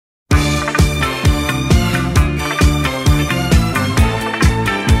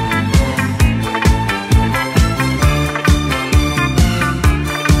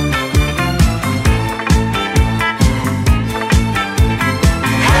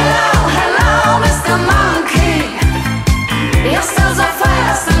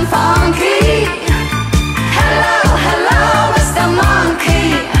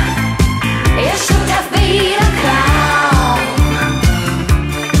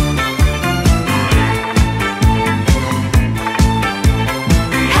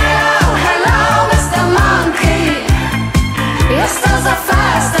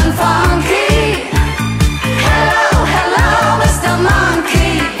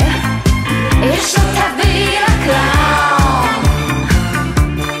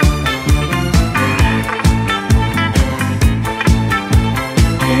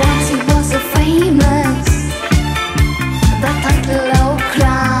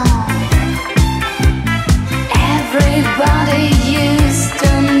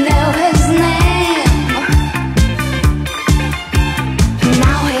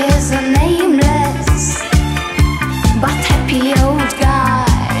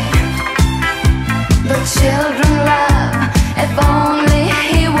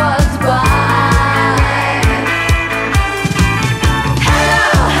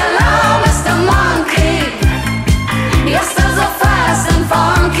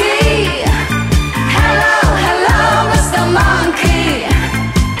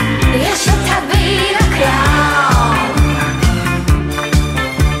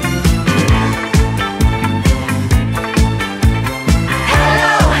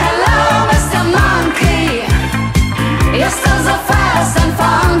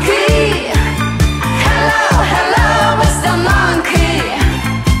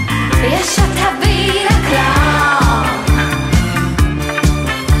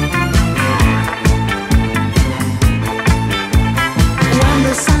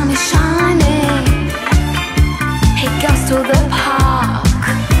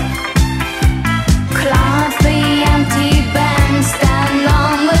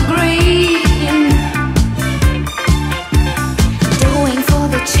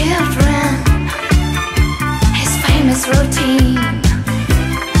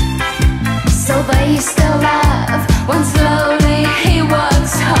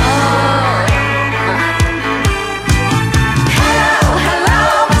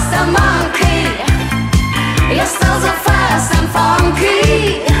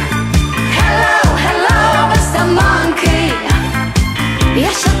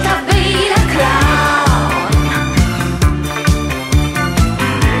should have been a clown.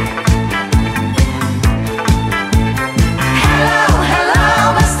 Hello, hello,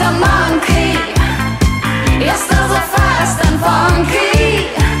 Mr. Monkey. You're still so fast and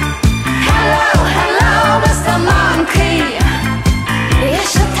funky. Hello, hello, Mr. Monkey. You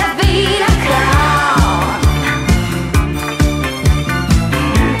should have been a clown.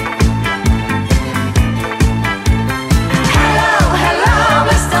 Hello, hello,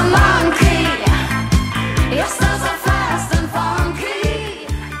 Mr. Monkey. You're still so fast and funky.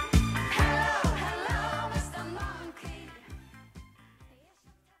 Hello, hello, Mr. Monkey.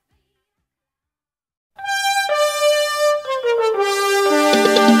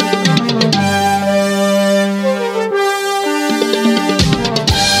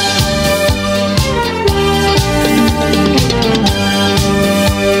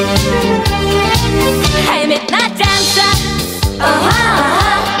 Hey, midnight dancer,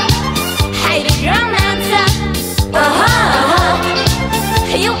 hey, big romancer,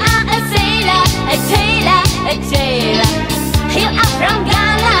 you are a sailor, a tailor, a tailor. You are from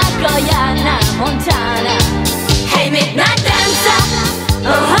Ghana, Guyana, Montana. Hey, midnight dancer,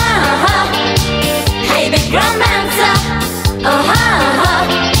 hey, big romancer,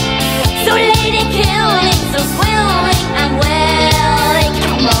 so lady killing, so swilling and welling.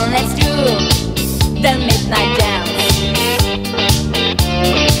 Come on, let's do the midnight dance.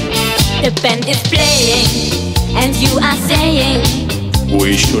 The band is playing and you are saying,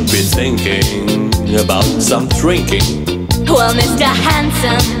 We should be thinking about some drinking. well, Mr.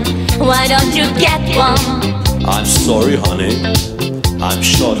 Handsome, why don't you get one? I'm sorry, honey, I'm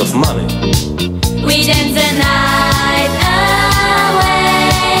short of money. We dance the night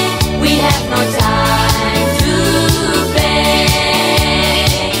away. We have no time to pay.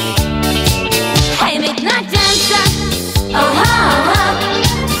 Hey, midnight dancer,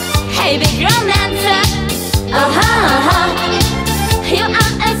 hey, big romancer, you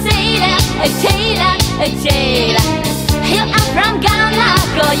are a sailor, a tailor, a tailor. You are from Ghana,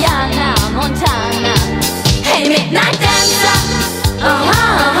 Guyana, Montana. Hey, midnight dancer,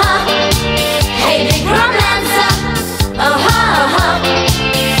 hey, big romancer,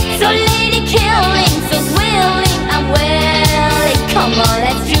 so lady killing, so swilling and welling. Come on,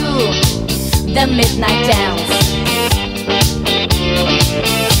 let's do the midnight dance.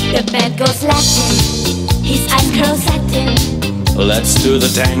 The band goes Latin, his eyes curl satin. Let's do the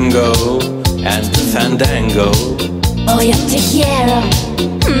tango and the fandango. Oh, yo te quiero,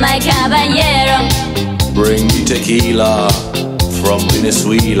 my caballero. Bring me tequila from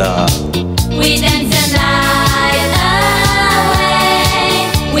Venezuela. We dance the night away.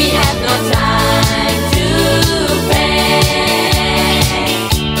 We have no time to pay.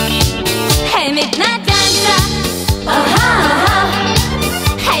 Hey, midnight dancer,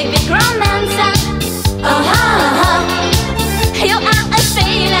 hey, big romancer, you are a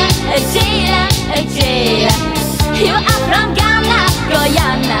sailor, a tailor, a tailor. You are from Ghana,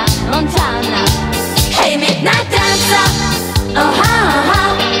 Guyana, Montana. Hey, midnight dancer,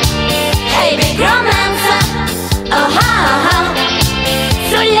 hey, big romancer,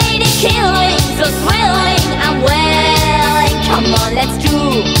 so lady killing, so swilling and welling. Come on, let's do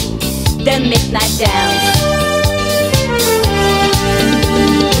the midnight dance.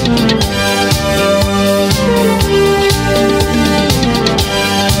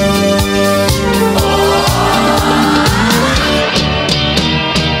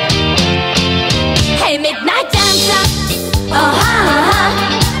 Hey, midnight dancer,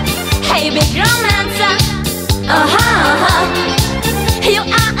 hey, big romancer, you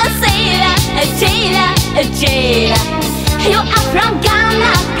are a sailor, a tailor, a tailor. You are from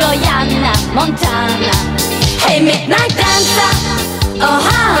Ghana, Guyana, Montana. Hey, midnight dancer,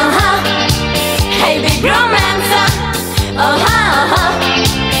 hey, big romancer,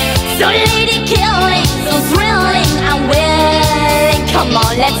 so lady killing, so thrilling and willing. Come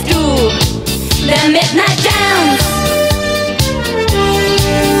on, let's do the midnight dance.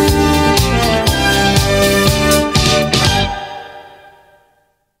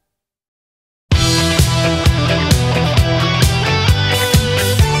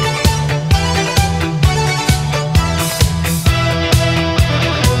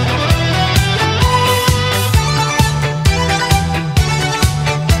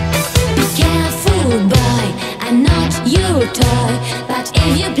 Be careful, boy, I'm not your toy, but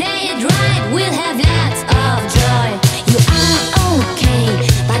if you play it right, we'll have lots of joy. You are okay,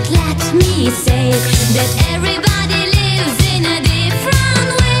 but let me say that everybody lives in a different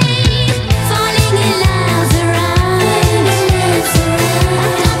way. Falling in love around,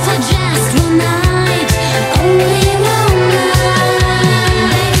 not for just one night, only one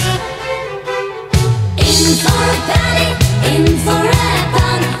night.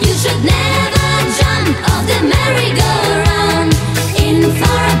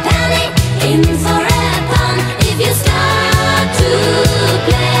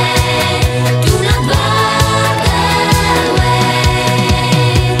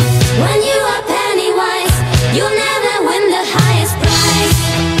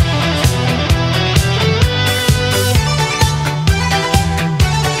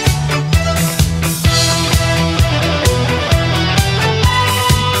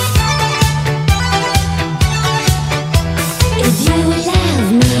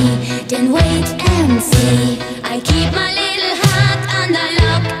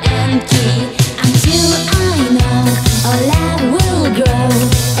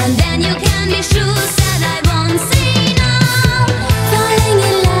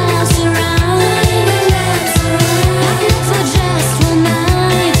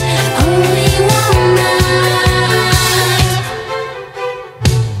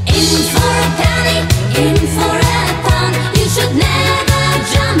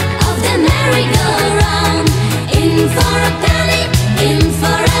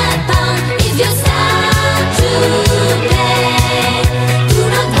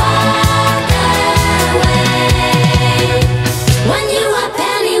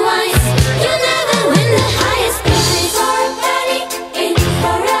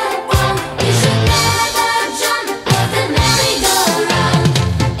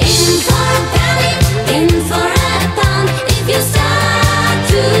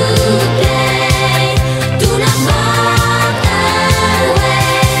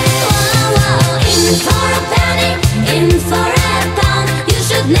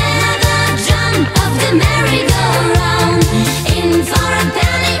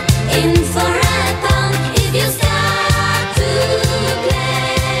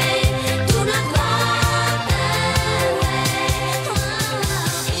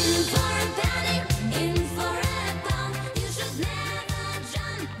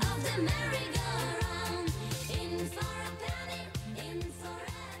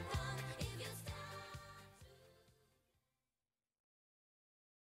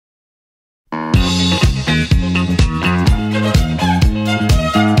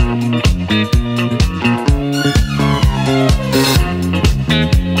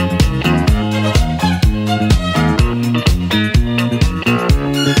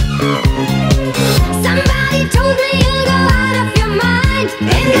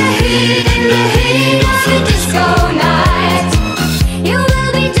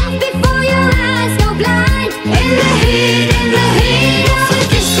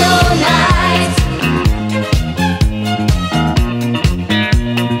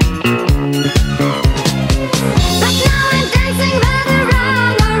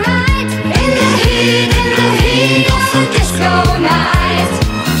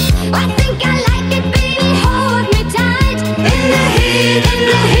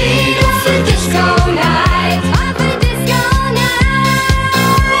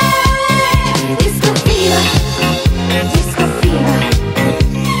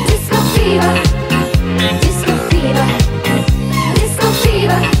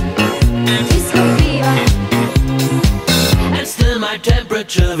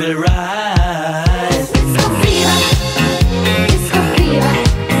 temperature will rise. Disco fever, disco fever,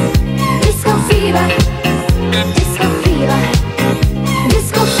 disco fever, disco fever,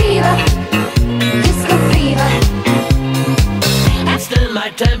 disco fever, disco fever. And still my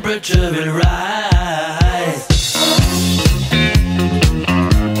temperature will rise.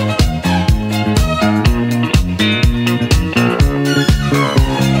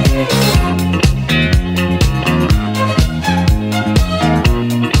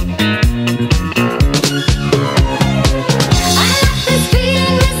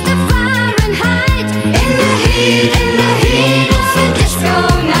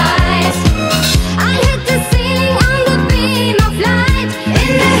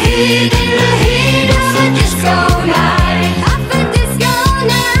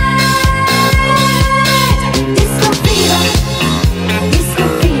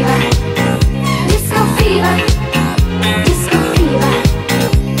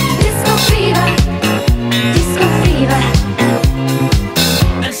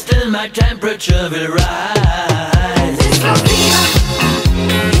 Temperature will rise. Disco fever,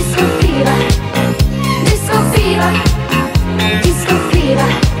 disco fever, disco fever, disco fever,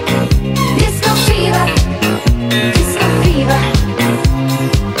 disco fever, disco fever.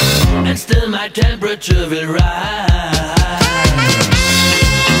 And still my temperature will rise.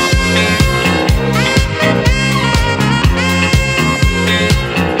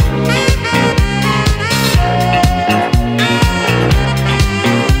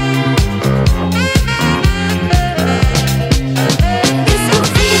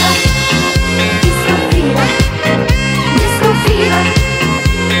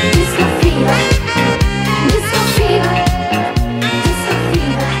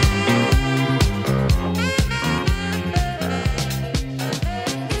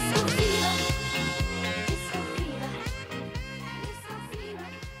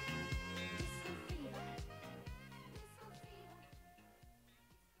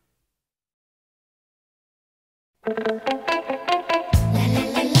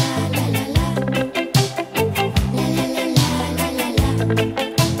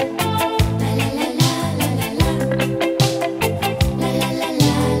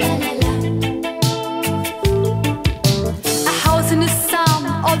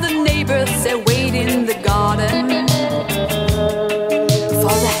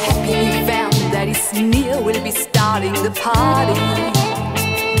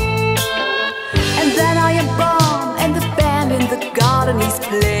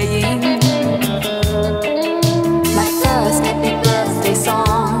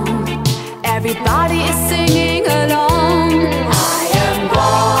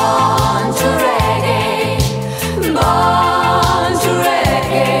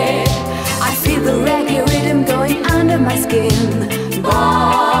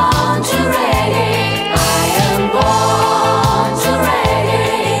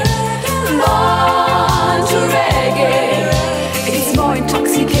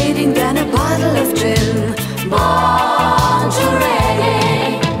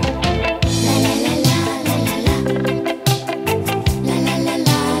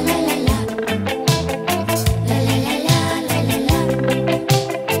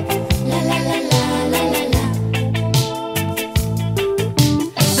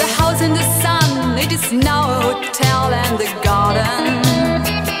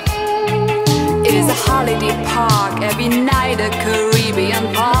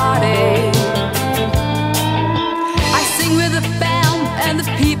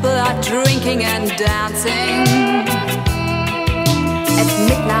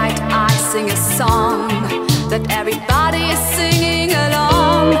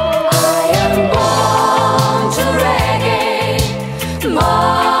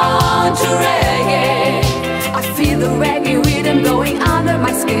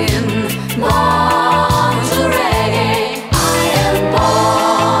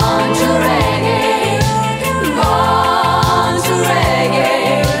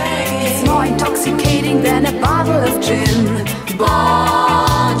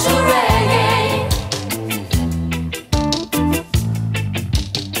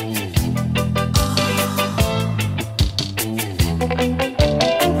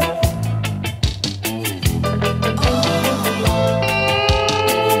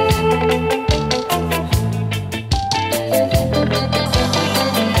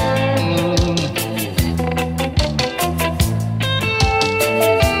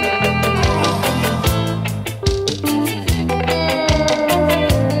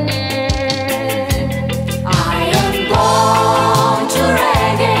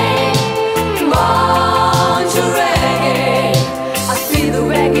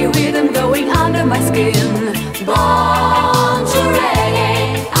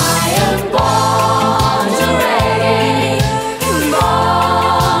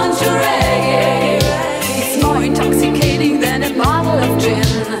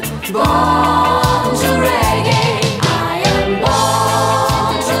 Born to reggae, I am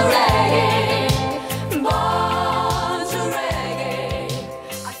born to reggae, born to reggae.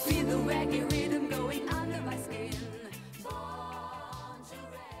 I feel the reggae rhythm going under my skin. Born to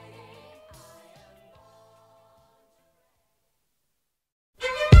reggae,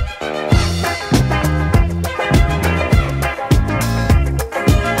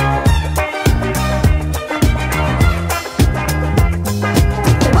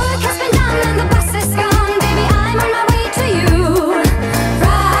 the work has been done and the bus is gone. Baby, I'm on my way to you.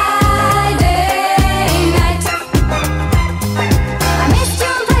 Friday night, I missed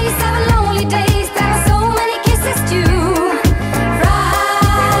your embrace of lonely days. There are so many kisses too.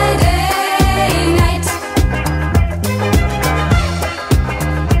 Friday night,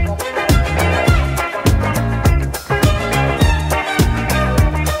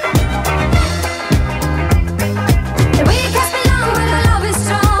 the week has been long, but our love is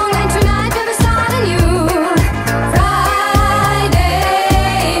strong, and tonight we'll be starting new. Friday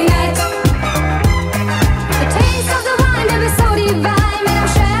night, the taste of the wine will be so divine, and I'm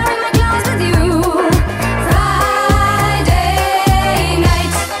sharing my glass with you. Friday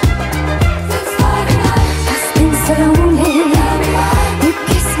night, it's Friday night. It's been so lonely. You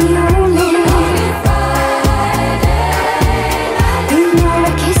kiss me only. The more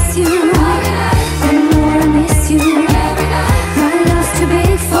I kiss you, the more I miss you. My love's too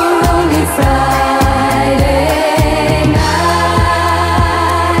big for only Friday night.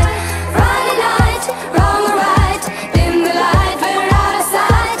 Friday night, wrong or right, dim the light, we're out of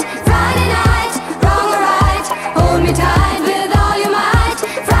sight. Friday night, wrong or right, hold me tight with all your might.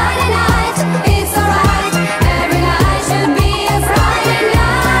 Friday night, it's alright, every night should be a Friday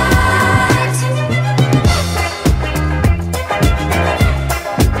night.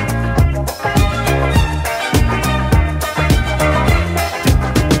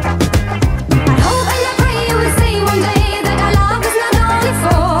 I hope and I pray you will say one day that our love is not only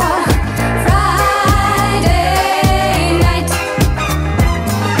for Friday night,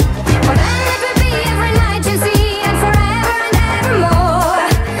 but then it will be every night, you see, and forever and evermore.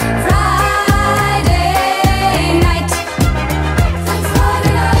 Friday night, it's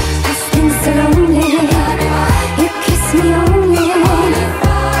Friday night. It's been so lonely. You kiss me only.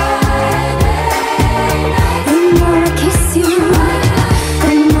 The more I kiss you,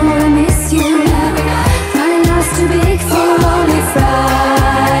 the more I miss you. My love's too big for only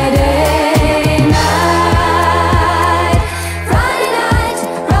Friday night. Friday night,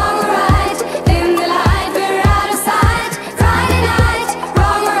 wrong or right, dim the light, we're out of sight. Friday night,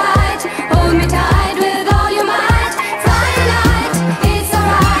 wrong or right, hold me tight with all your might. Friday night, it's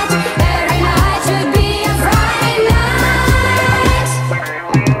alright, every night should be a Friday night.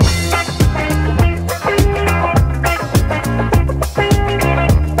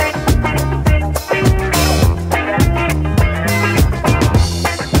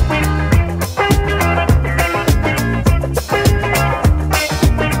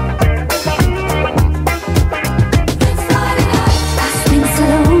 It's Friday night. It's been so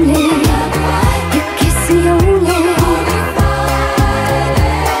lonely. You kiss me only.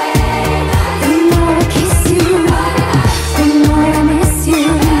 The more I kiss you, the more I miss you.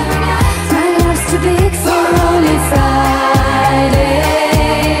 My love's too big for only Friday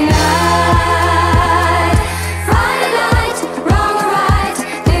night. Friday night, wrong or right,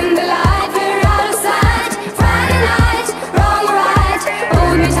 dim the light, we're out of sight. Friday night, wrong or right,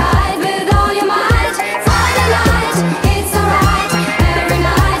 hold me tight with all your might. Friday night, it's alright, every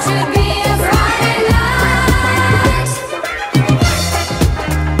night should be a Friday night.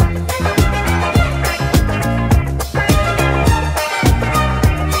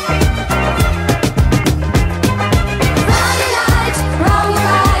 Friday night, wrong or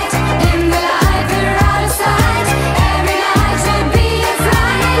right, dim the light, we're out of sight. Every night should be a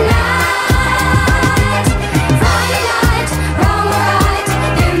Friday night. Friday night, wrong or right,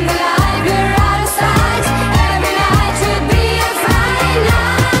 dim the light, we're out of sight. Every night should be a Friday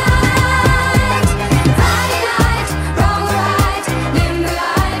night. Friday night, wrong or right, dim the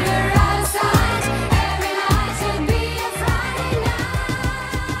light, we're out of sight. Every night should be a Friday night. Friday night,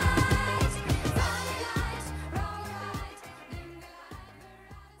 wrong or right, dim the light, we're out of sight.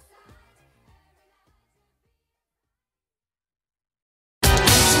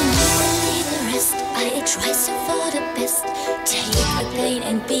 The rest, I try so for the best. Take the plane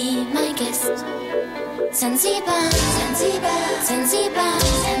and be my guest. Zanzibar, Zanzibar, Zanzibar,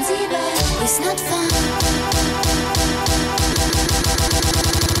 Zanzibar is not far.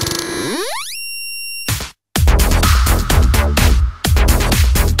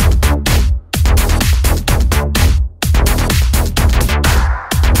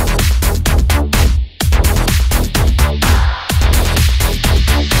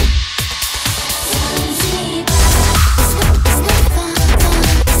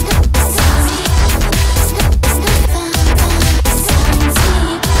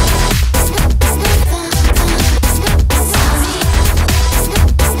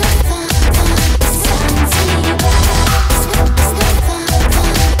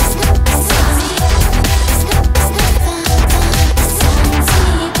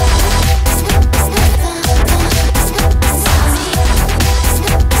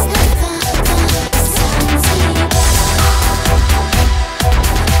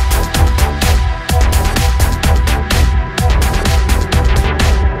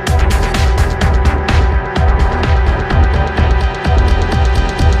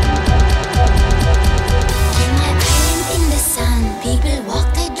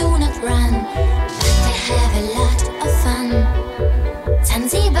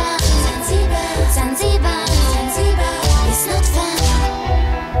 Zanzibar, Zanzibar, Zanzibar, Zanzibar, it's not fun.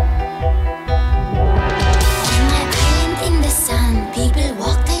 On my island in the sun, people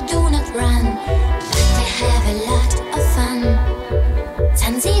walk, they do not run, but they have a lot of fun.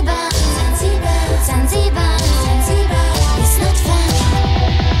 Zanzibar, Zanzibar, Zanzibar, Zanzibar, it's not fun.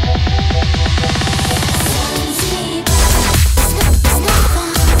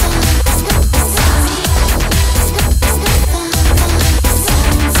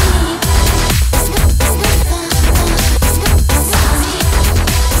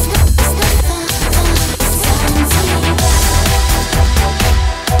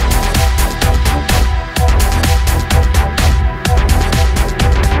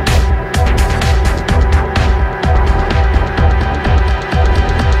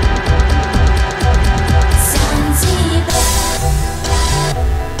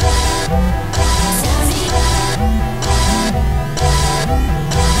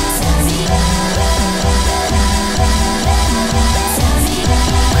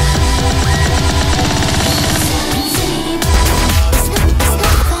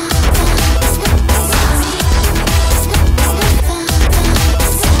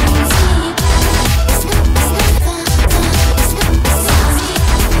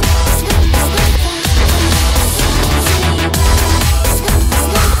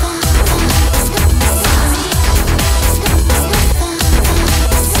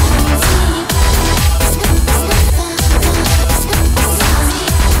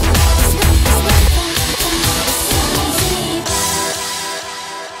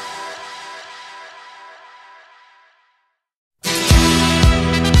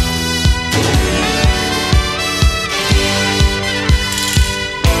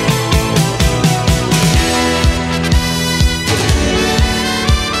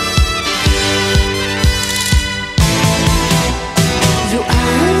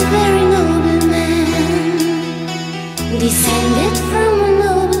 Descended from a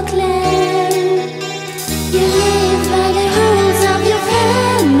noble clan, you live by the rules of your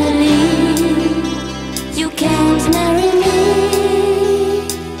family. You can't marry me,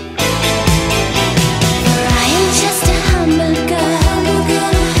 for I am just a humble girl,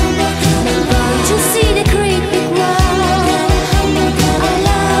 not born to see the great big world. Our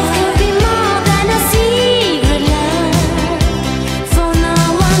love could be more than a secret love, for no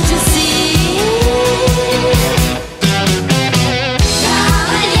one to see.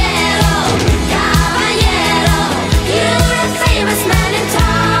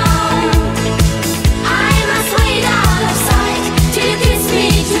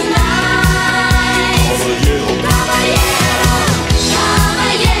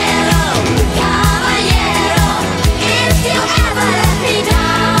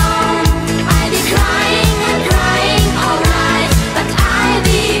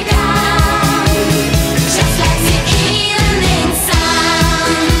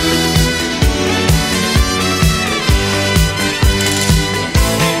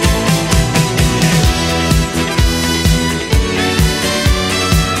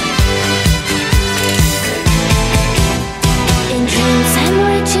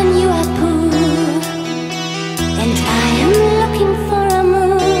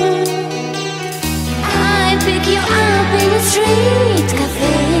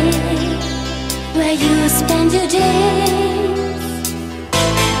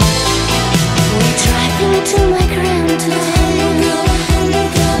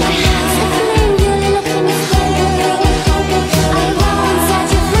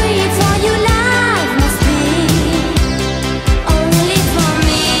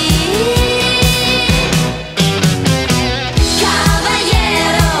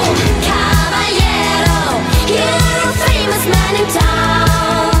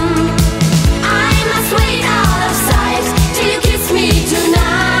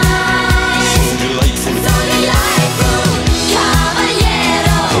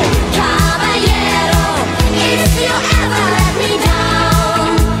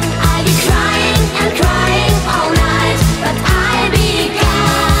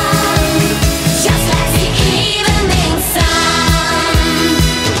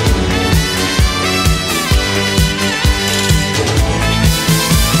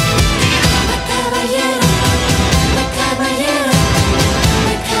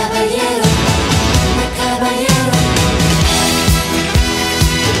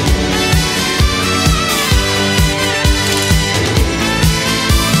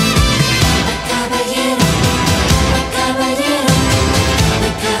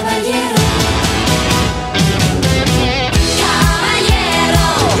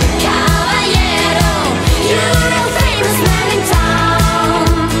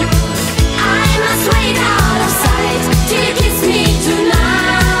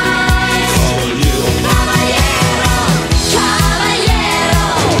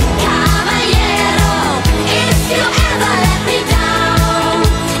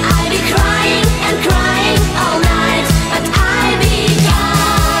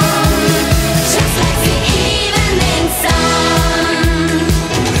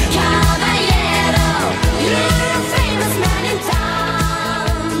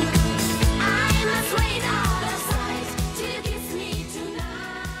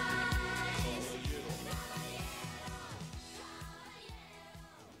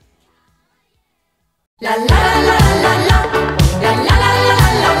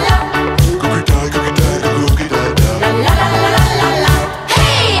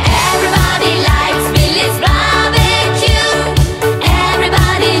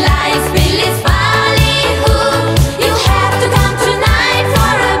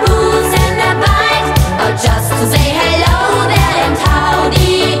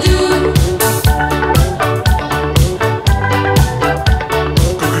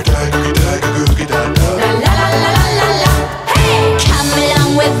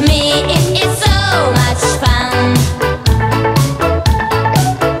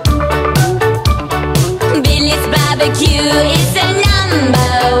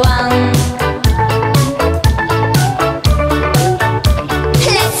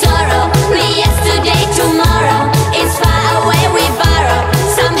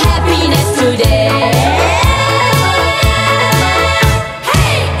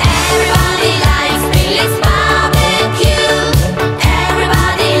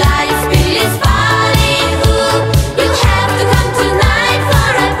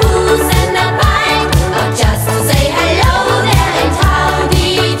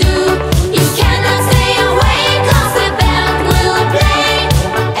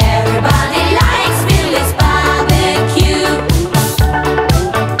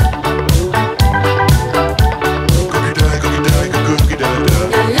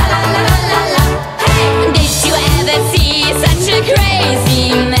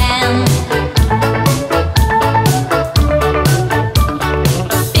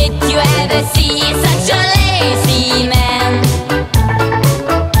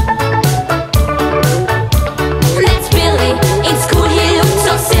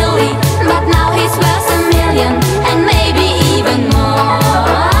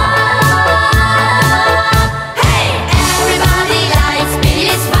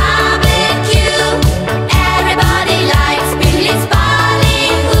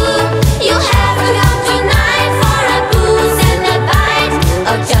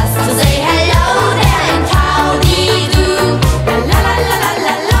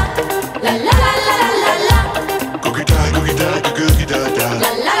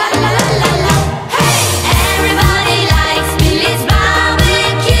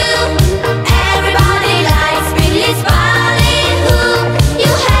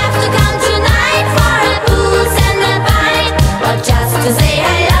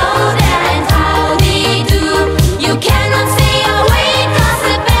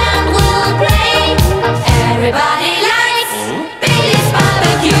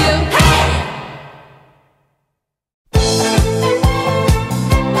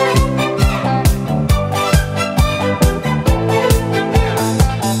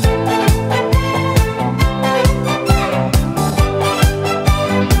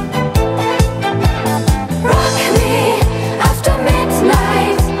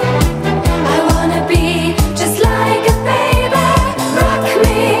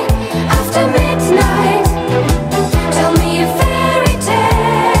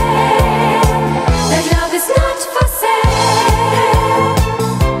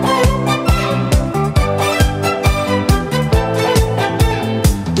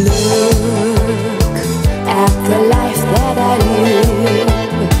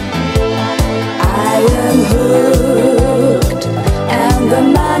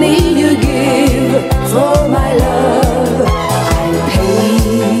 money you give for my love, I'll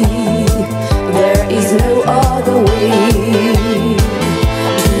pay. There is no other way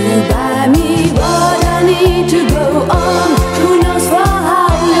to buy me what I need to go on. Who knows for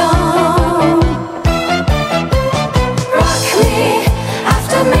how long? Rock me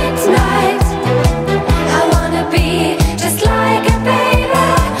after midnight. I wanna be just like a baby.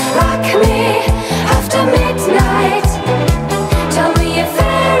 Rock me after midnight. Tell me a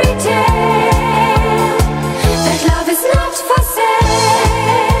fairy tale that love is not for sale.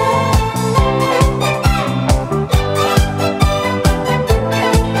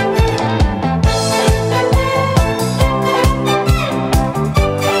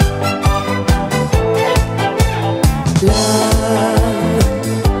 Love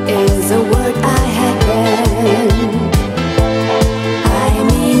is a word I had banned. I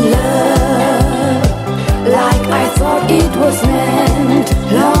mean love like I thought it was meant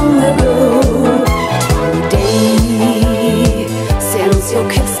long ago. Today, since you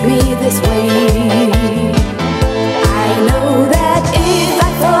kissed me this way, I know that if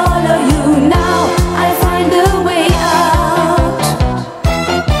I follow you now, I'll find a way out.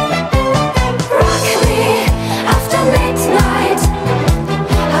 Rock me after midnight.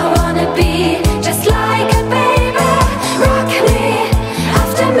 I wanna be just like a baby. Rock me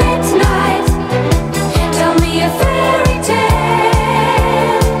after midnight. Tell me a fairy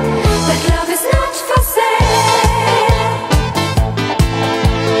tale that love is not for sale.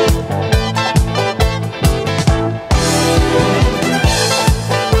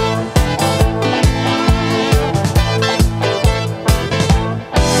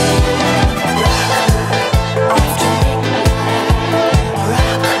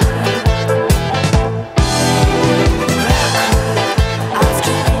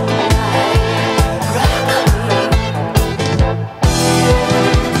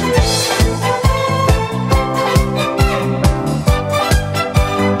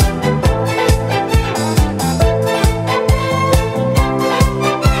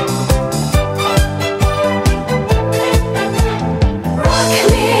 Rock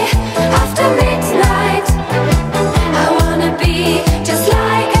me after midnight. I wanna be just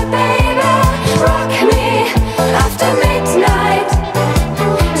like a baby. Rock me after midnight.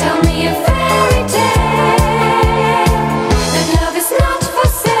 Tell me a fairy tale that love is not for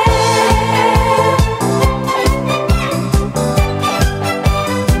sale.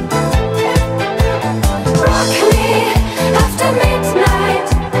 Rock me after midnight.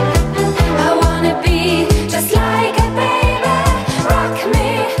 I wanna be just like a baby. Rock me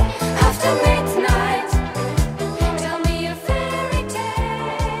after midnight. Tell me a fairy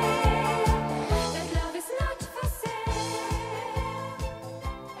tale that love is not for sale.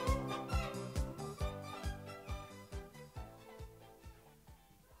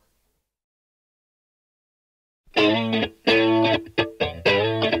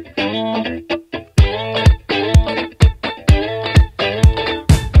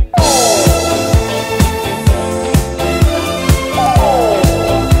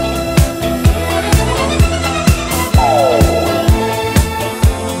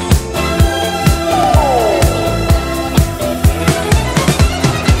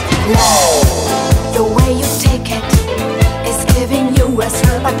 The way you take it is giving you a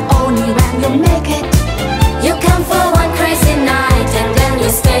thrill, but only when you make it. You come for one crazy night and then you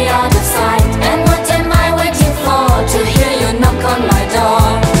stay out of sight. And what am I waiting for? To hear you knock on my door.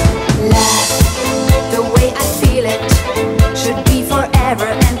 Love, the way I feel it, should be forever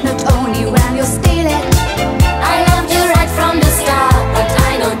and not only when you steal it. I loved you right from the start, but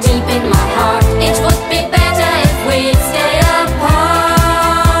I know deep in my heart it would be better if we'd stay apart.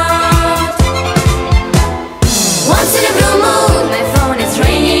 Once in a blue moon, my phone is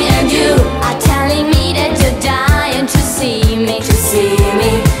ringing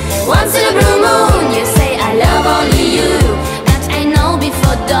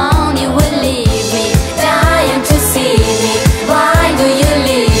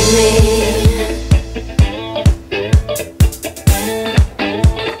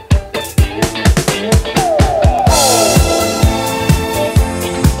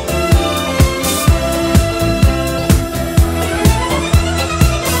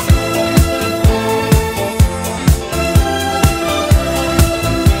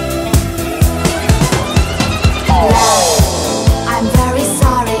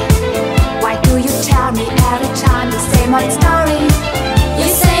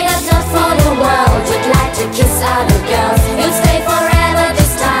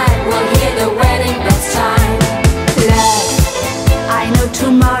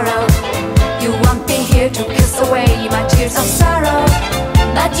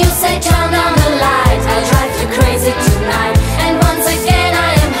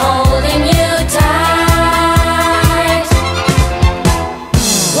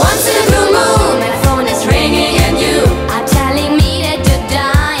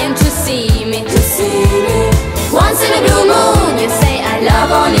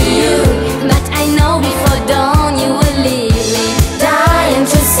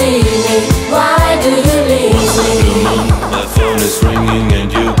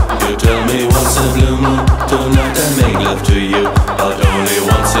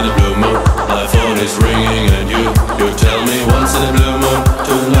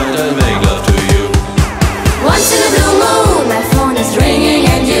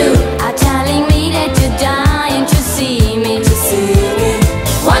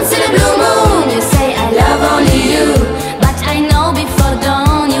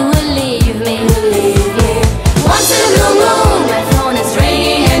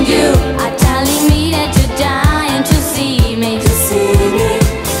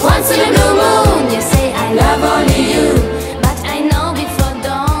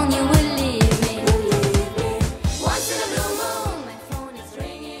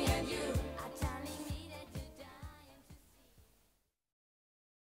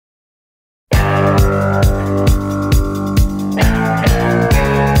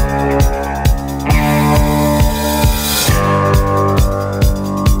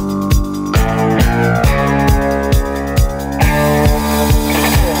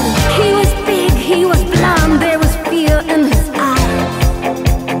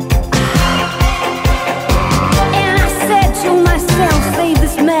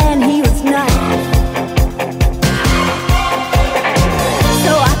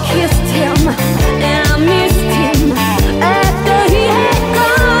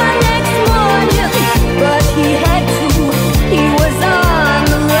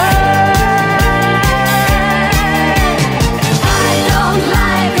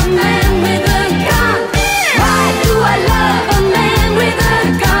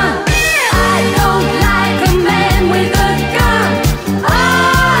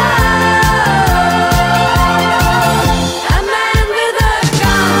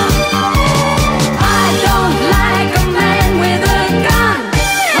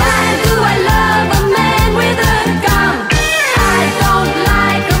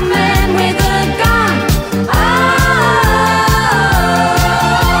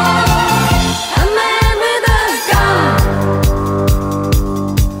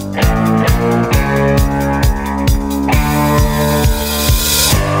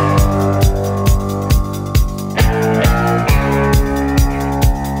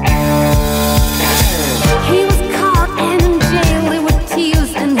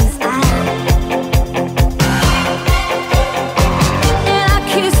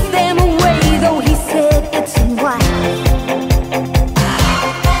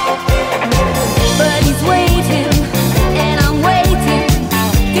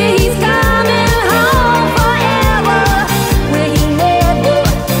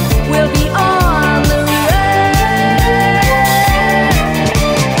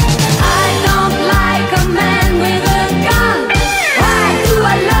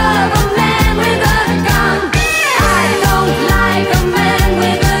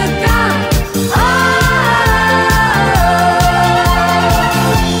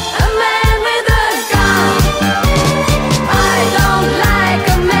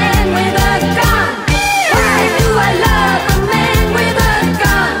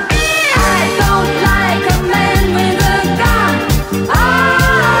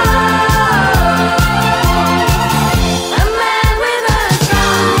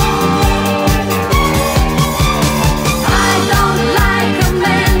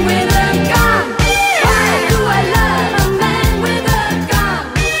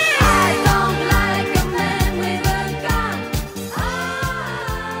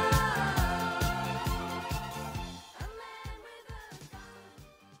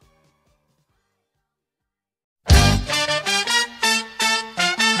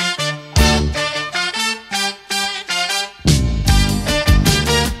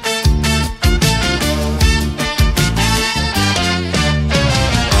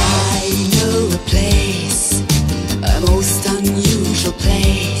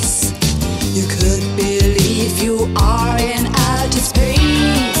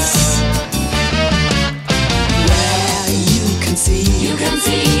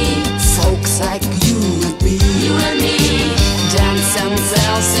see folks like you you and me dance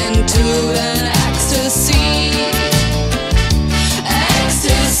themselves into an ecstasy.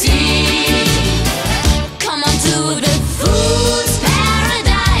 Come on to the fool's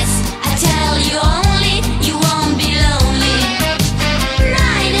paradise. I tell you only, you won't be lonely.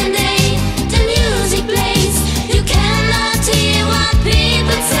 Night and day, the music plays. You cannot hear what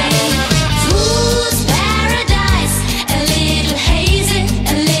people say. Fool's paradise, a little hazy,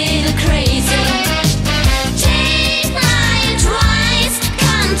 a little crazy. Take my advice,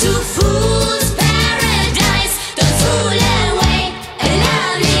 come to fool's paradise. Don't fool away a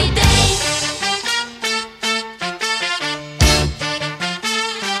lovely day.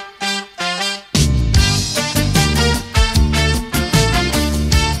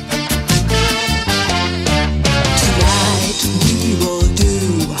 Tonight we will do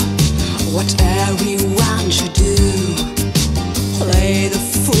what everyone should do. Play the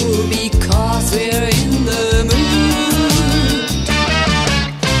fool because we're in the mood.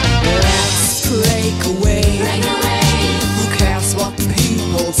 Let's break away. Break away, Who cares what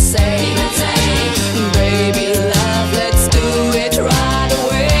people say? people say. Baby love, let's do it right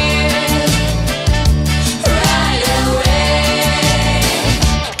away. Right away.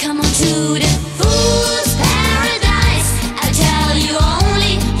 Come on to the fool's paradise. I tell you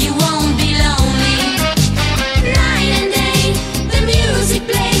only, you won't be lonely. Night and day, the music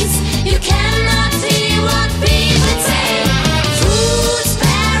plays.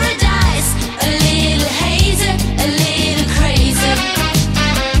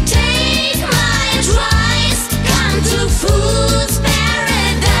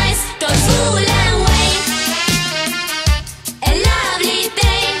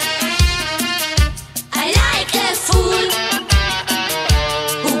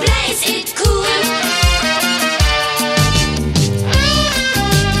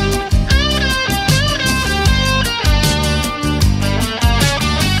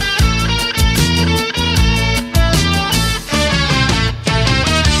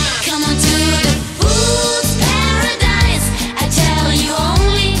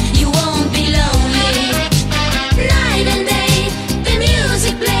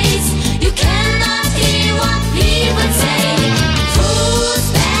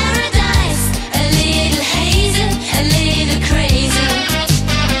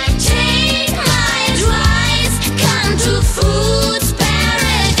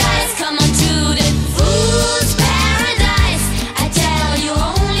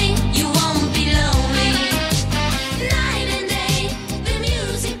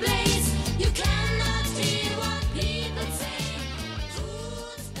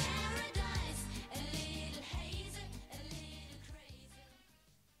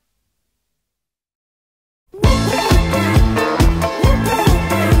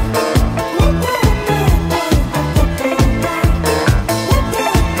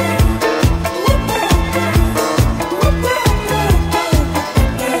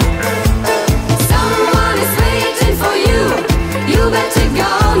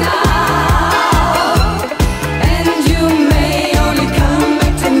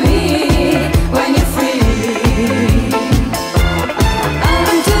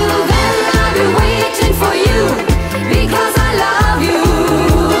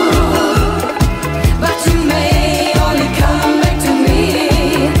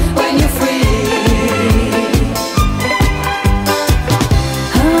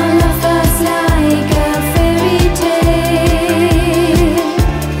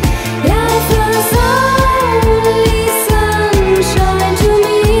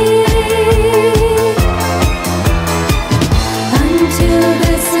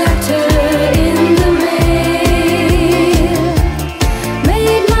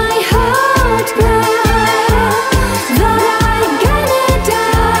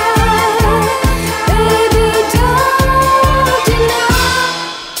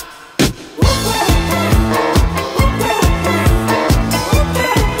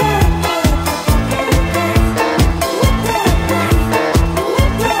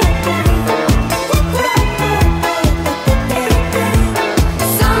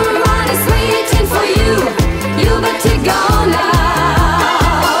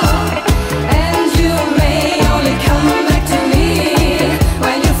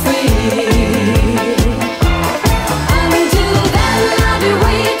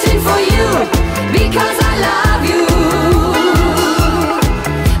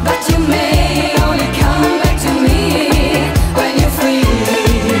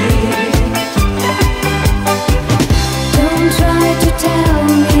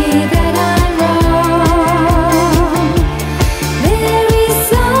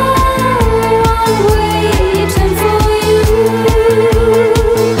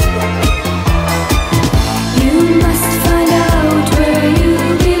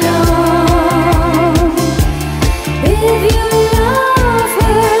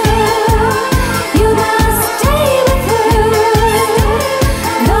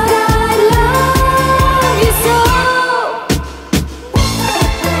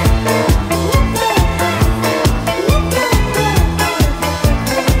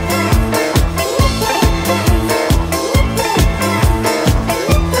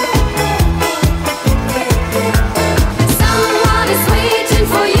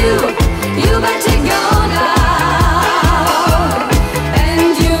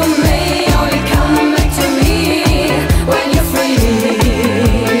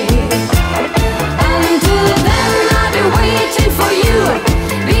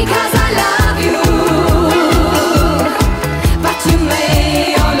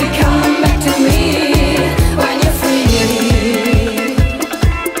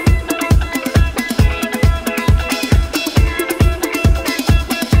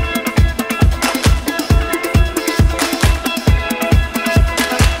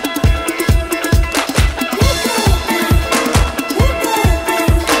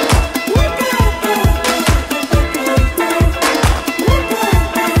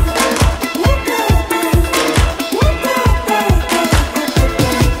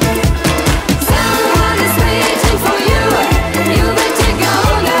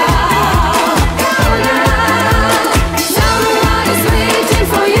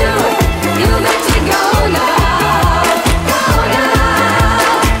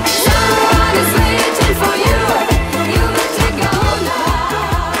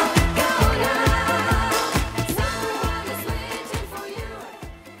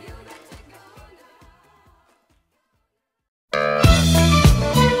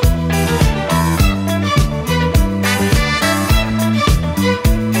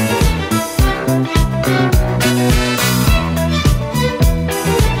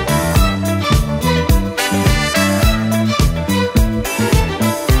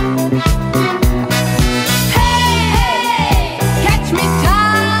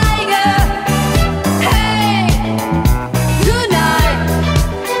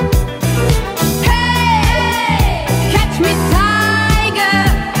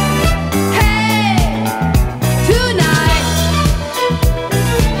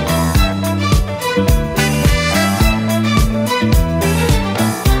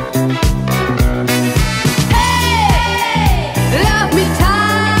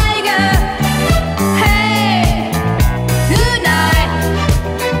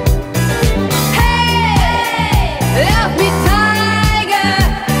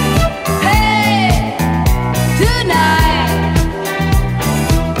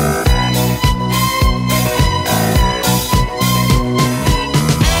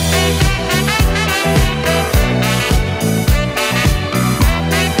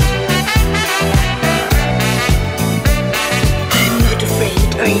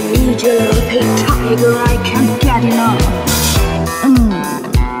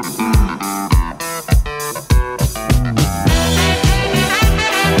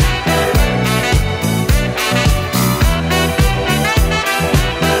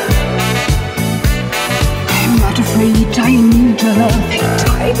 need your love. Hey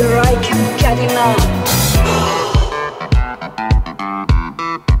tiger, I can't get enough.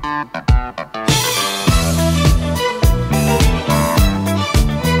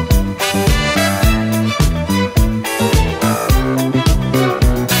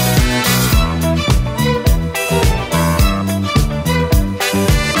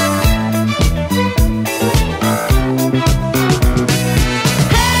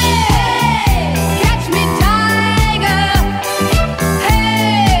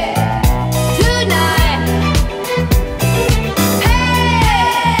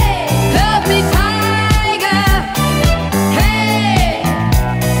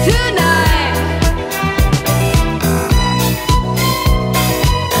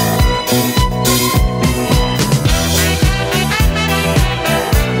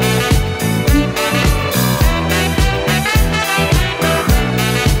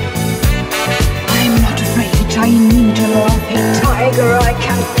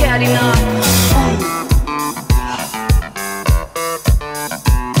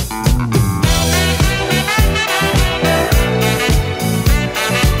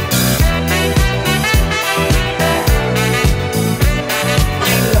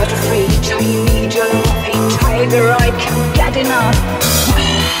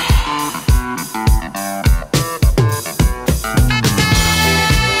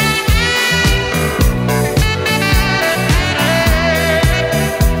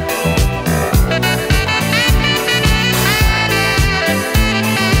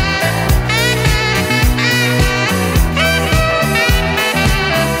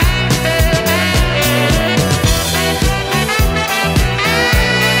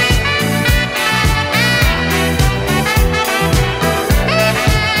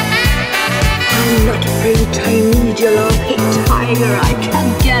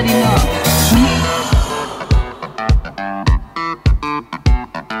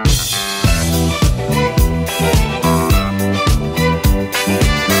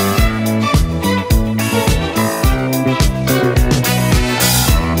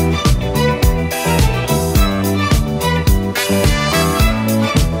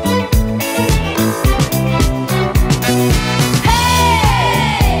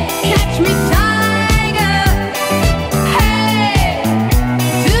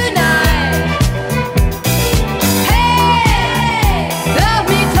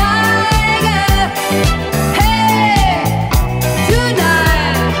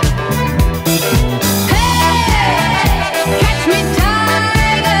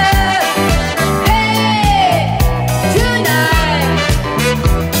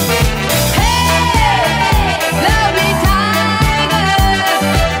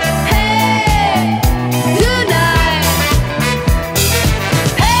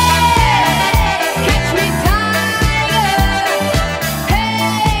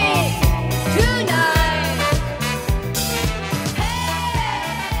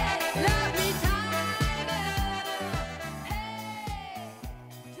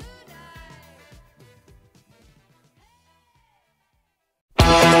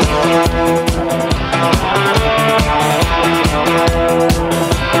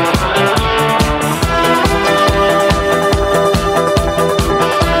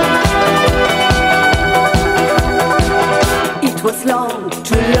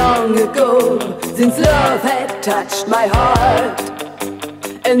 Touched my heart,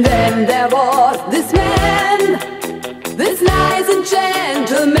 and then there was this man, this nice and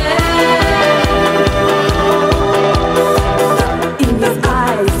gentleman. In his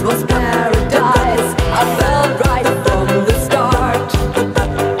eyes was paradise. I felt right from the start,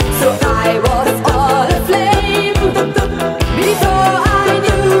 so I was all aflame before I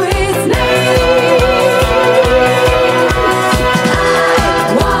knew his name. I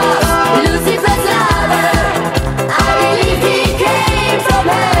was Lucifers Lover. From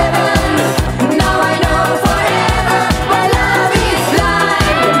heaven, now I know forever my love is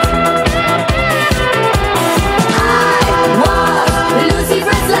blind.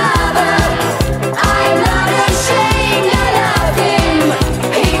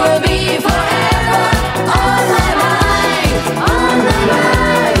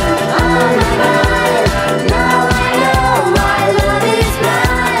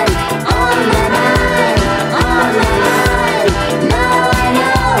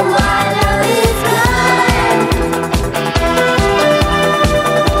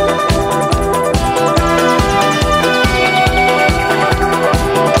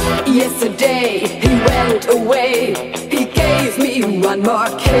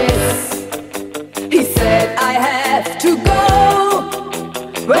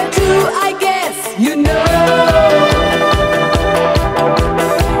 Where to, I guess you know.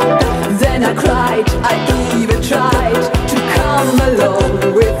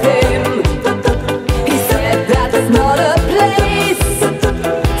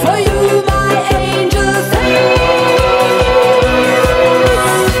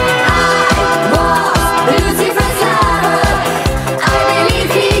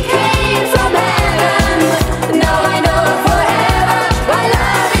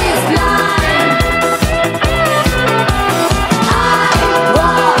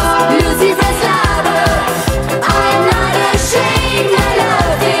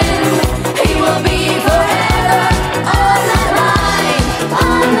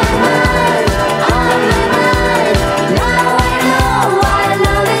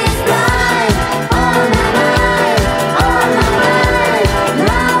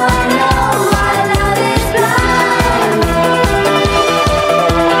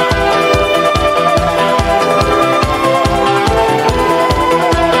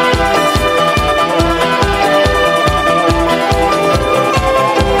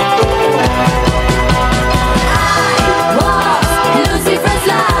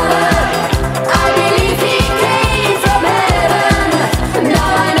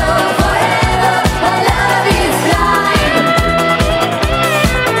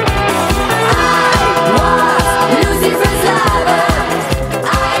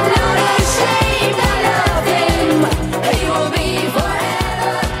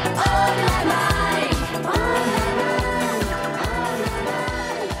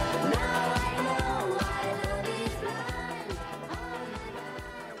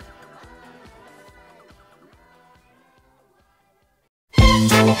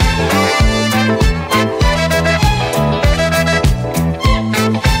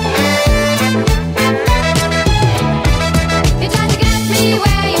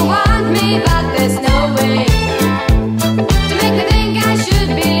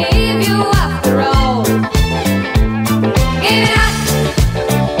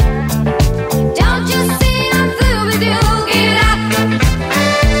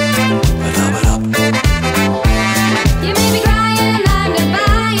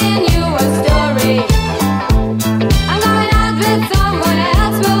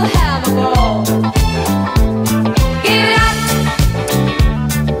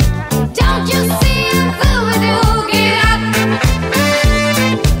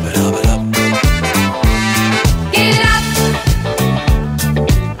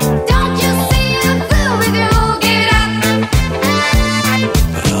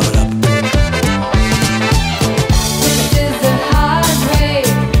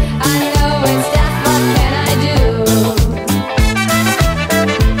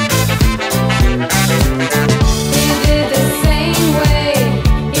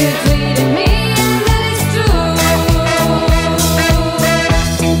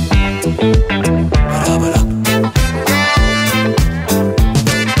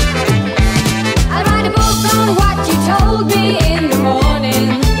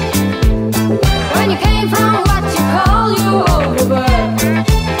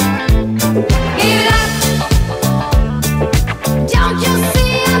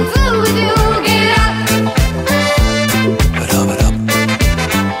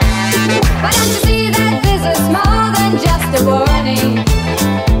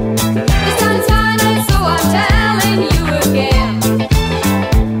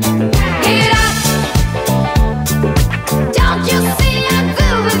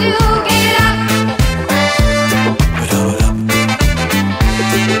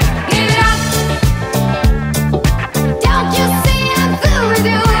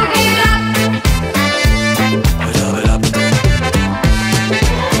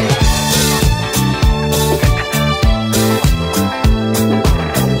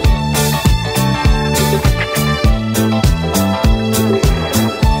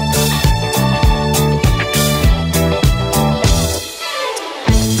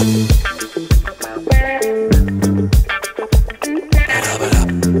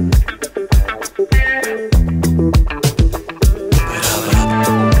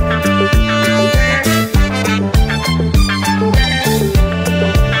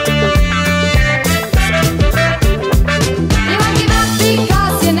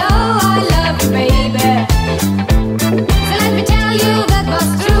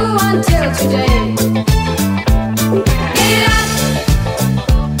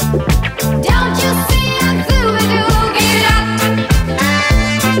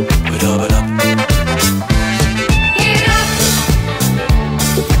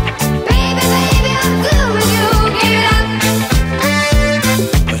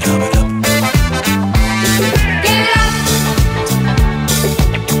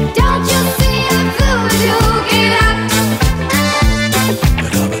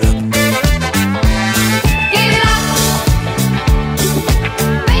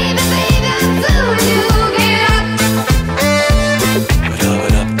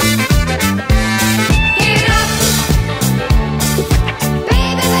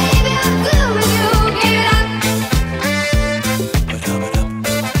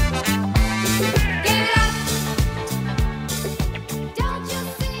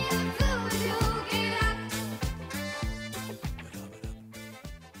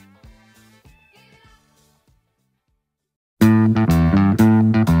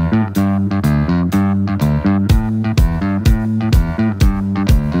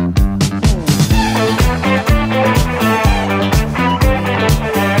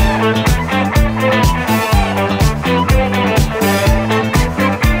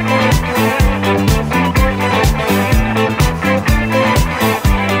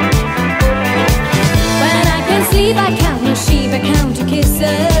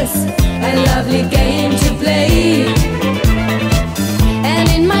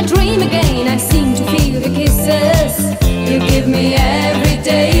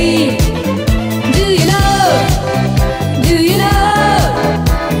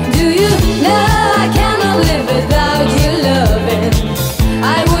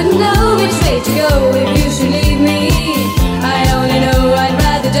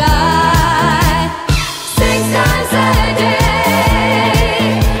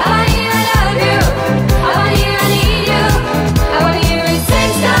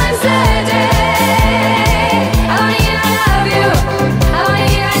 I wanna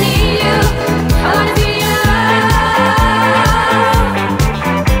hear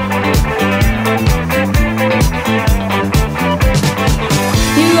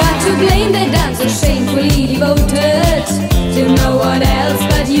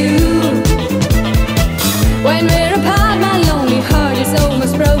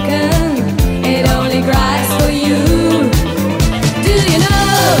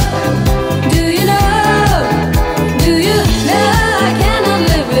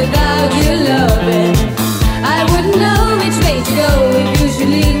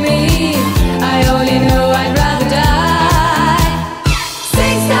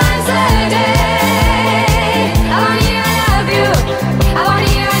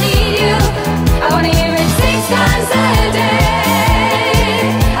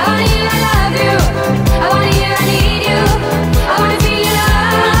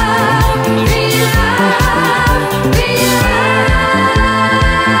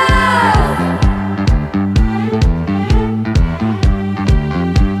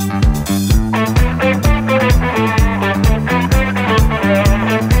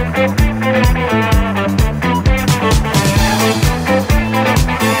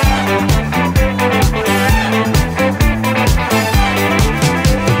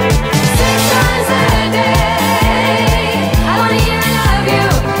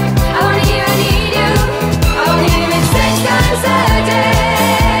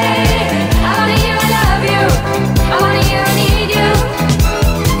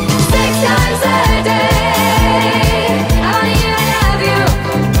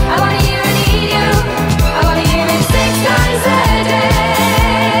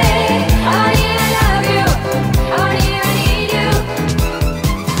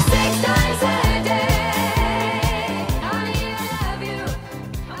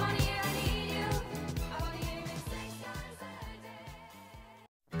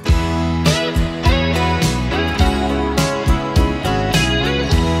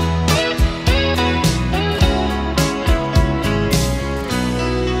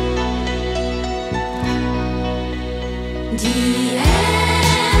The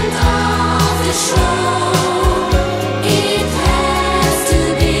end of the show. It has to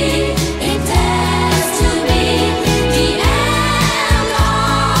be. It has to be the end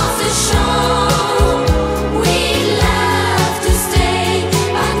of the show. We'd love to stay,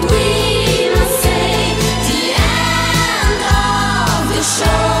 but we must say the end of the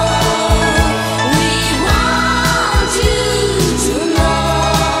show. We want you to know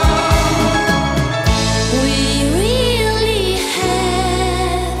we really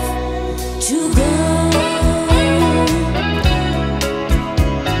have to go.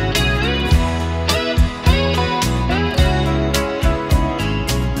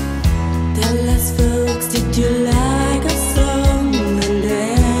 Tell us, folks, did you like our song? And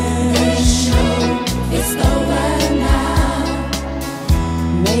then the show is over now.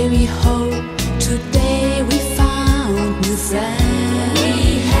 May we hope today we found new friends.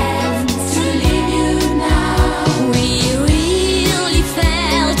 We have to leave you now. We really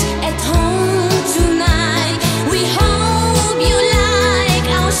felt at home tonight. We hope you like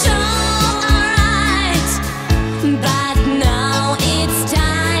our show, alright. But now it's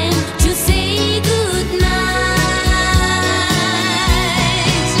time to say goodnight.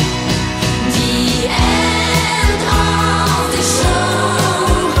 The end of the show.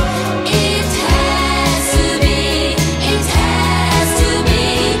 It has to be. It has to be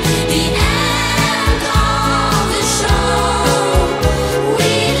the end of the show.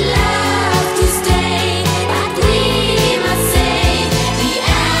 We'd love to stay, but we must say the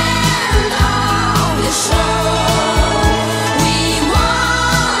end of the show. We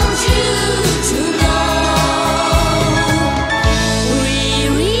want you to know we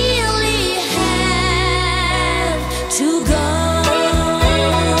really have to go.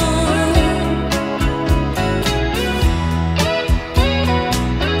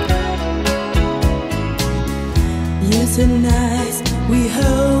 Yes, and nice. We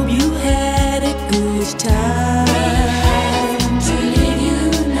hope you had a good time. We have to leave you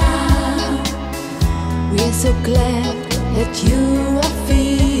now. We're so glad that you are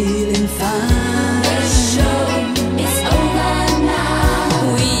feeling fine. The show is over now.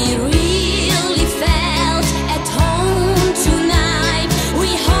 We really felt at home tonight. We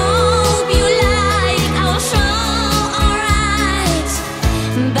hope you like our show, alright.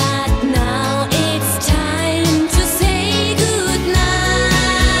 But now it's time to say goodnight.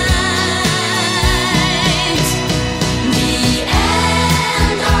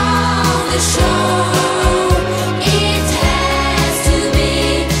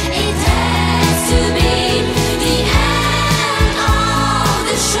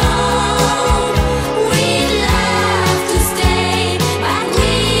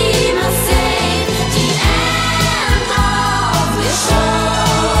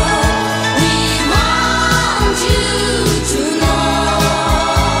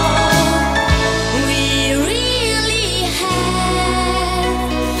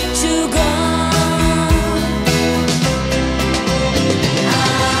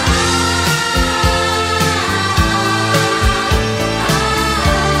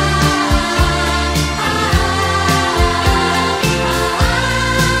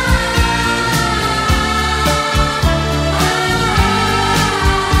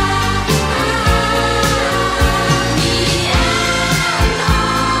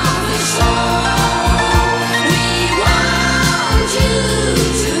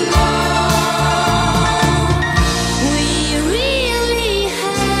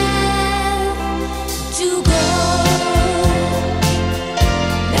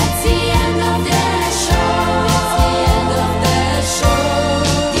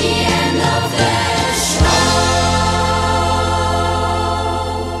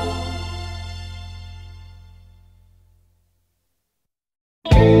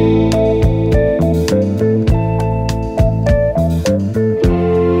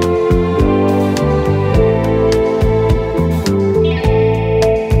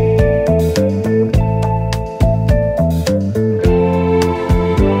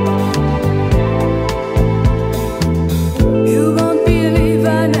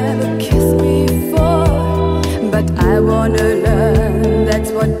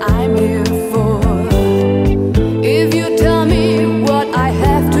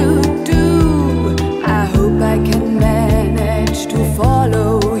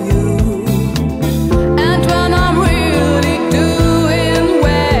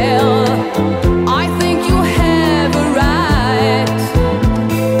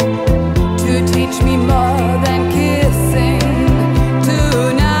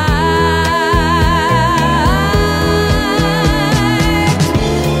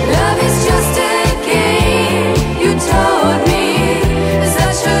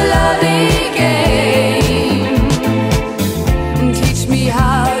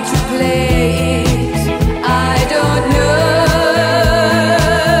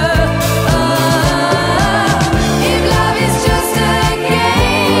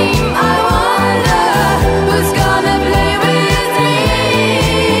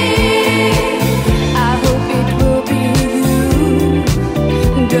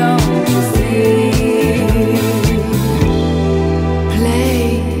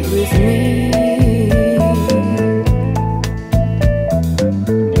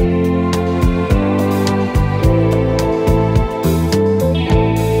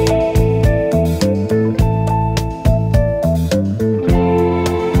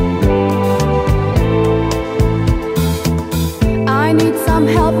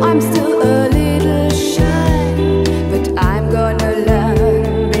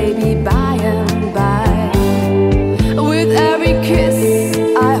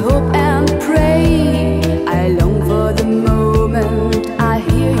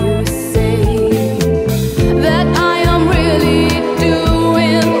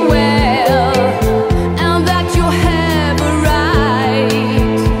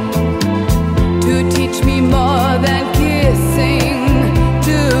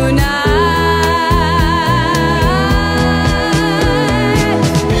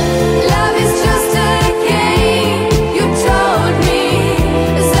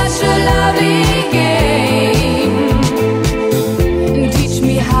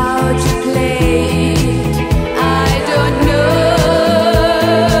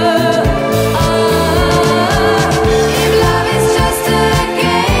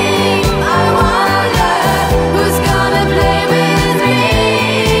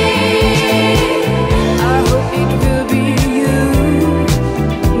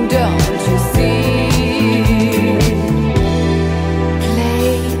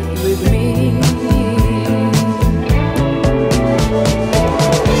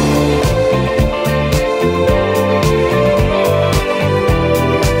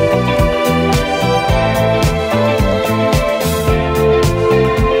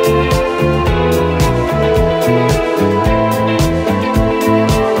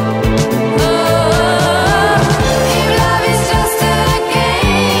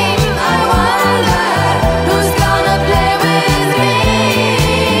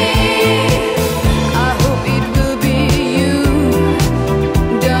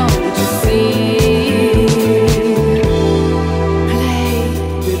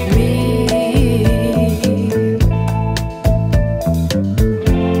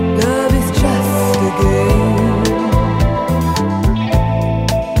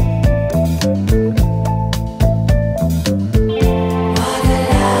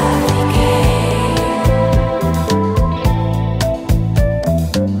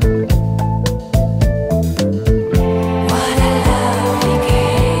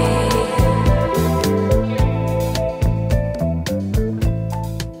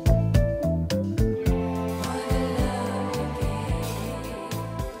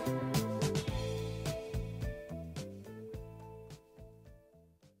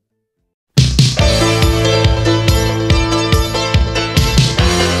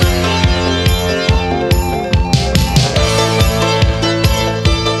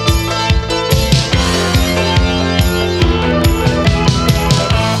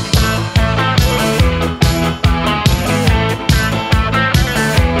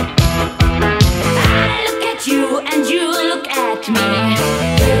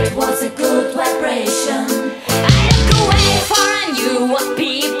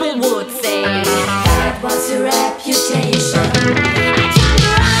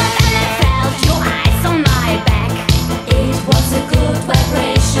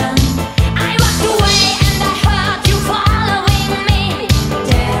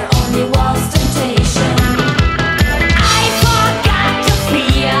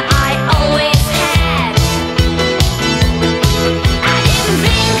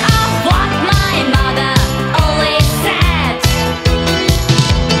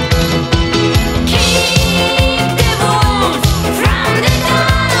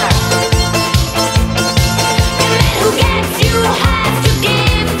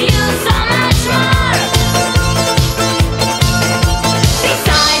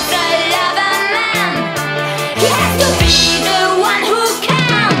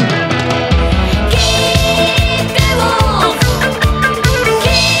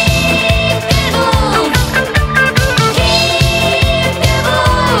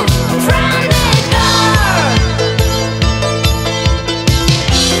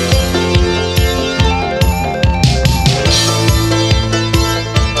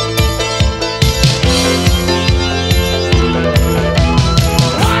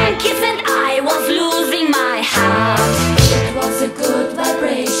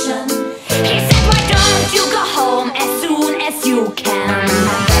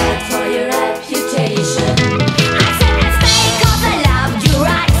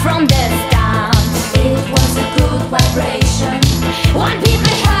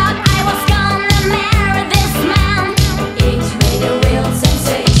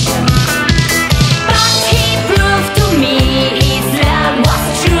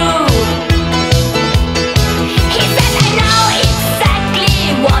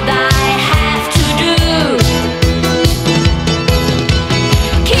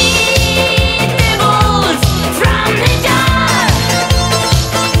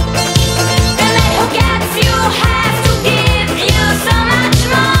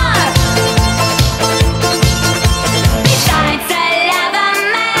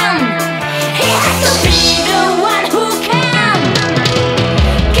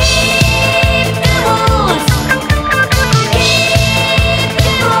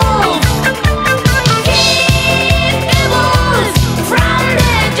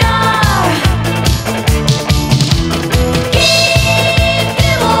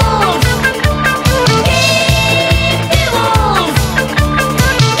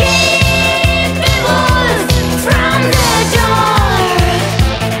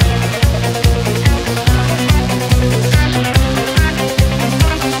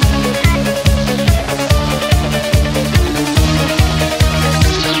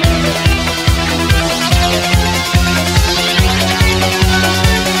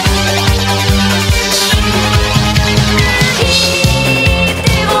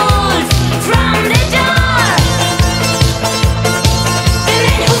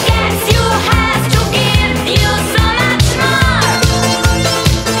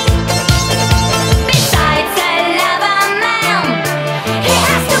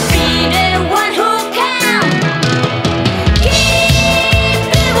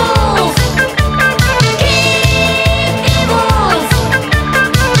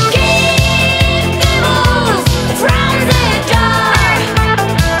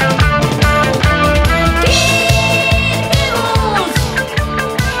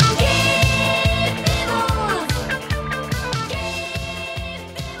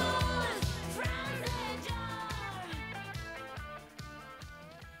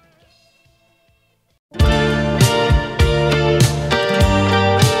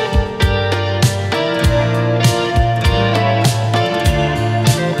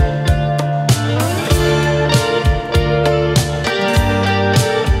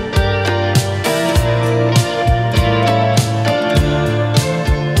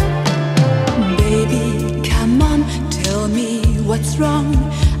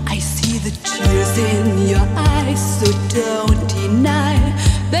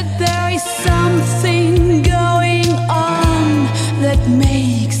 that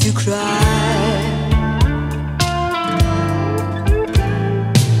makes you cry.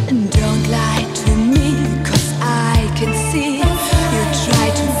 And don't lie to me, 'cause I can see you try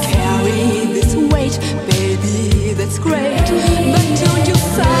to carry this weight. Baby, that's great, but don't you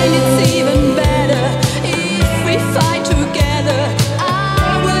find it's even better if we fight together?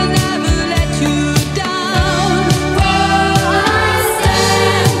 I will never let you down. Oh, I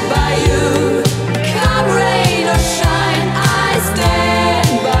stand by you, come rain or shine, I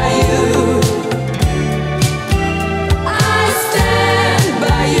stand by you. I stand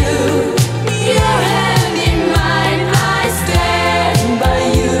by you, your hand in mine, I stand by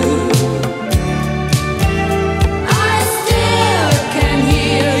you. I still can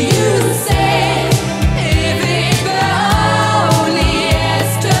hear you say, if it were only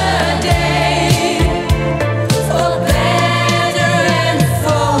yesterday, for better and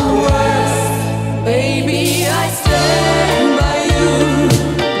for worse, baby, I stand by you.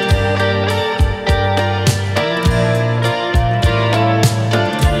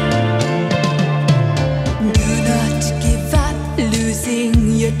 Do not give up losing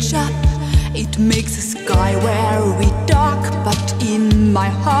your job. It makes the sky where we dock, but in my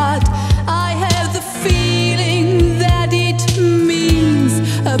heart I have the feeling that it means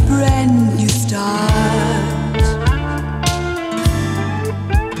a brand new start.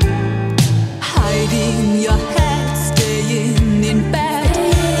 Hiding your head, staying in bed,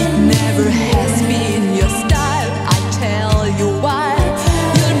 it never has been your style. I tell you why.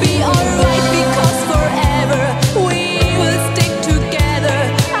 You'll be alright, because forever we will stick together.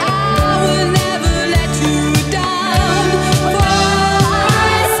 I will never let you down. For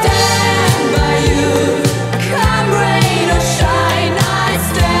I stand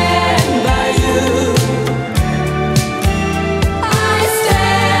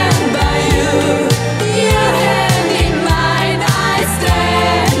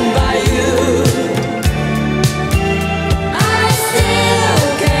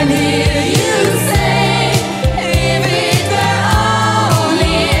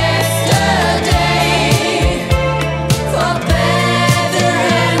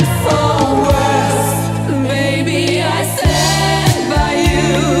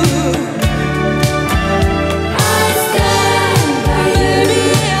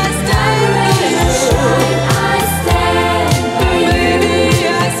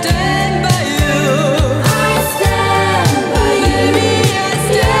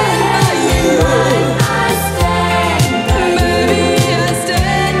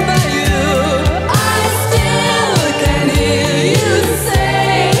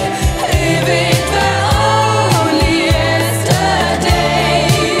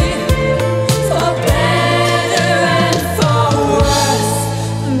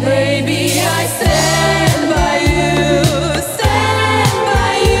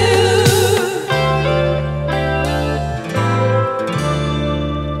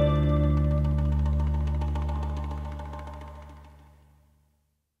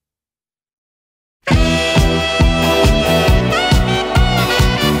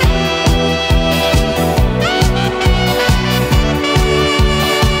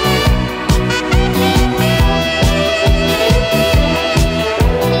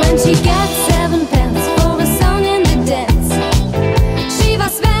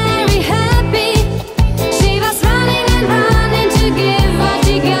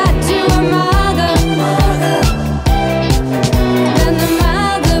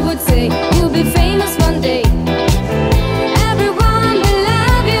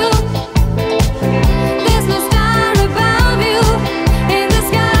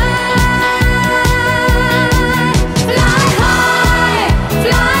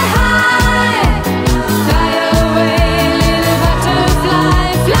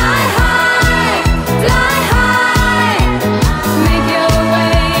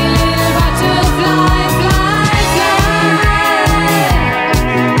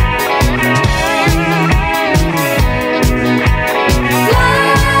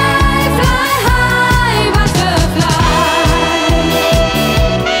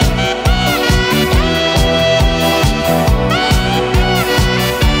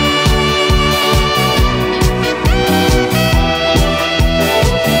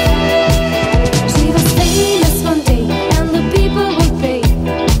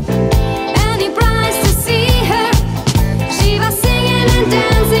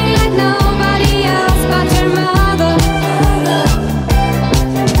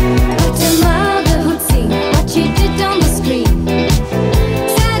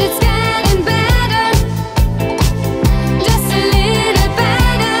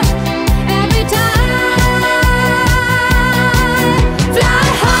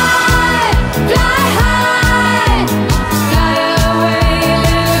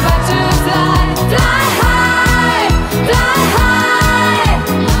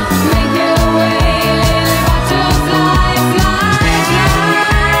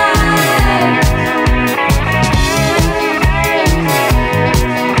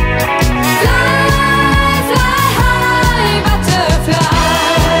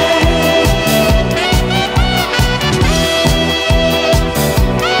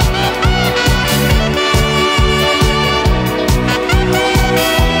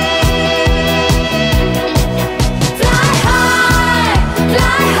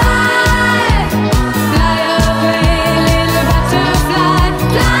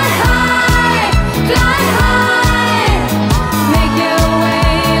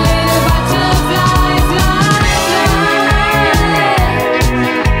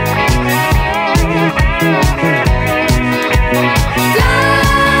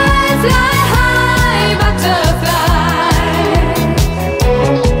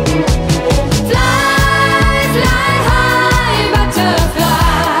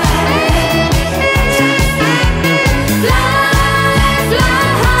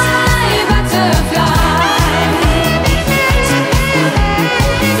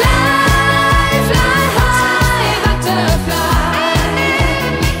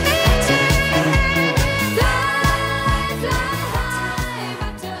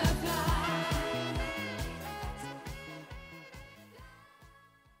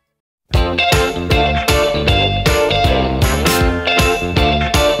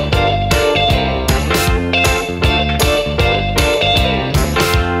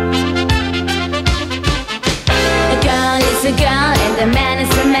a girl and the man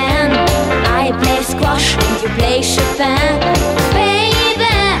is a man. I play squash and you play Chopin.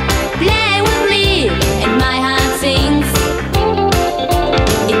 Baby, play with me and my heart sings.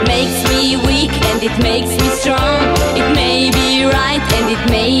 It makes me weak and it makes me strong. It may be right and it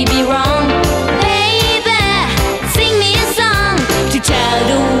may be wrong. Baby, sing me a song to tell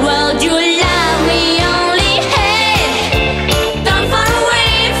the world you love me only. Hey, don't fall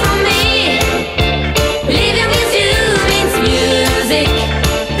away from me. Living with you means music,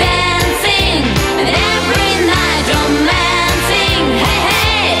 dancing, and every night romancing. Hey,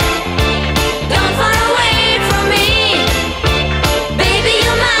 hey, don't fall away from me. Baby,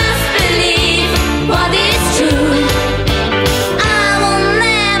 you must believe what is true. I will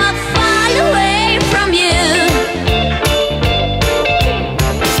never fall away from you.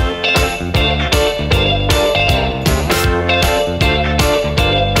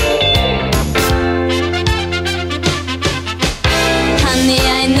 Honey,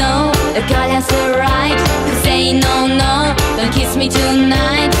 I know a girl has the right to say no, no, don't kiss me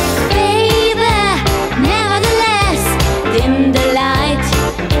tonight. Baby, nevertheless, dim the light.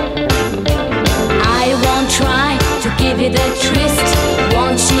 I won't try to give you the twist.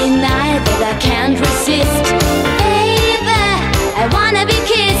 Won't deny that I can't resist. Baby, I wanna be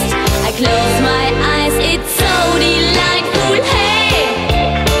kissed. I close my eyes, it's so delightful. Hey,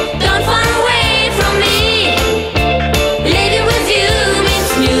 don't fall away from me. Living with you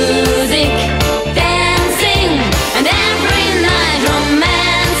means music, dancing, and every night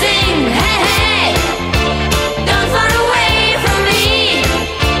romancing. Hey, hey, don't fall away from me.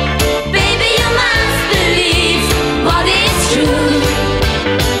 Baby, you must believe what is true.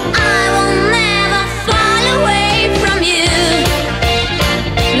 I will never fall away from you.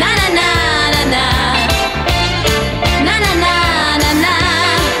 Na na na na na. Na na na na na.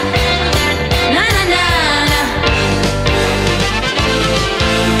 Na na na na.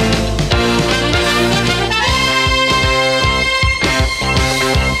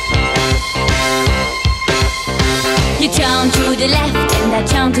 You turn to the left and I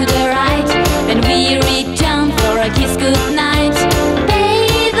turn to the right, and we return for a kiss goodnight.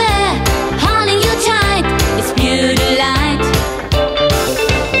 Baby, holding you tight, it's pure delight.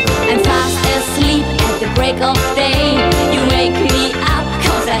 I'm fast asleep at the break of day. You wake me up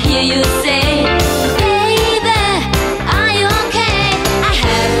 'cause I hear you say, baby, are you okay? I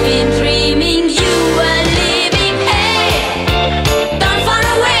have been dreaming you were leaving. Hey, don't fall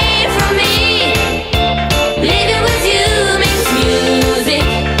away from me. Living with you means music,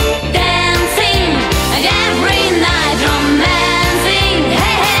 dancing, and every night romancing.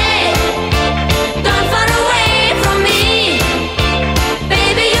 Hey, hey, don't fall away from me.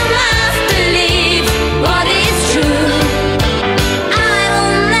 Baby, you must believe what is true. I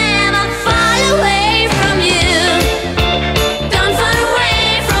will never fall away from you. Don't fall away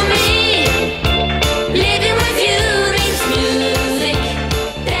from me. Living with you means music,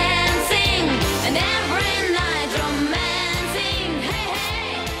 dancing, and every night romancing. Hey,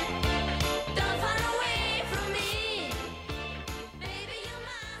 hey, don't fall away from me. Baby, you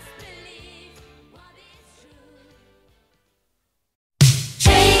must believe what is true.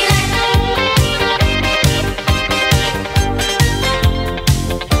 Shake it like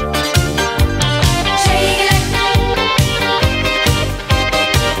shake it like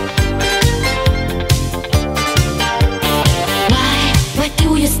Why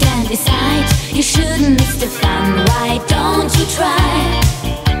do you stand aside? You shouldn't miss the fun. Why don't you try?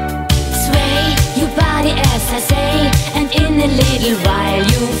 Sway your body as I say, and in a little while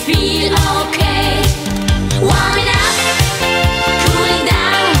you feel okay. Warming up, cooling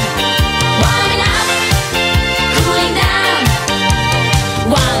down. Warming up, cooling down.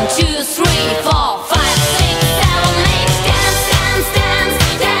 1, 2, 3, 4, 5, 6, 7, 8. Dance, dance, dance,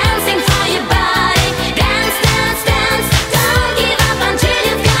 dancing for your body. Dance, dance, dance, don't give up until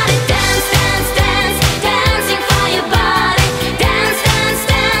you've got it. Dance, dance, dance, dancing for your body. Dance, dance,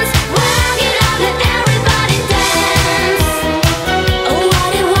 dance, work it out, let everybody dance. Oh,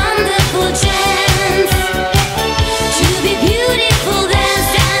 what a wonderful chance to be beautiful. Dance,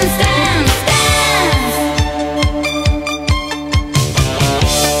 dance, dance, dance.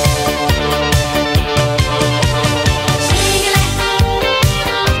 Shake it like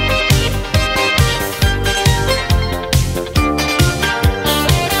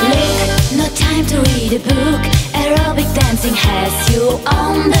Look, no time to read a book. Aerobic dancing has you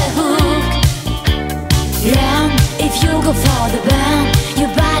on the hook. Learn if you go for the burn.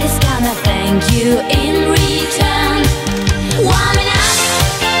 Your body's gonna thank you in return.